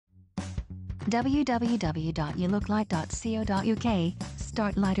www.youlooklight.co.uk.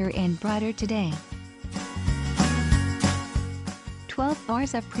 Start lighter and brighter today. 12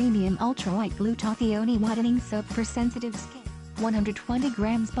 bars of premium Ultrawhite Glutathione Whitening Soap for sensitive skin. 120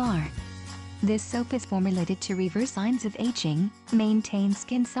 grams bar. This soap is formulated to reverse signs of aging, maintain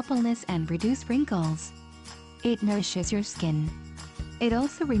skin suppleness and reduce wrinkles. It nourishes your skin. It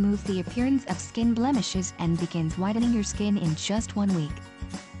also removes the appearance of skin blemishes and begins whitening your skin in just 1 week.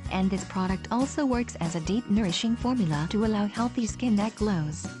 And this product also works as a deep nourishing formula to allow healthy skin that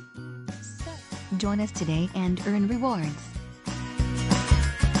glows. So, join us today and earn rewards.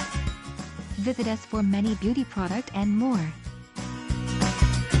 Visit us for many beauty product and more.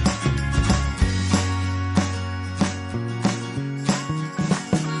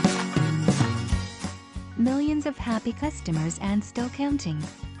 Millions of happy customers and still counting.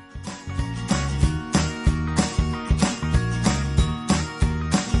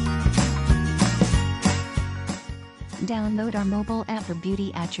 Download our mobile app for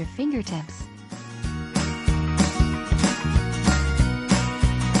beauty at your fingertips.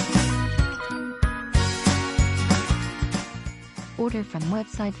 Order from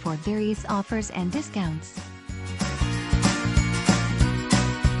website for various offers and discounts.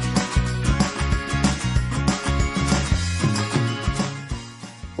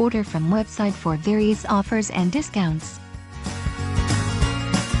 Order from website for various offers and discounts.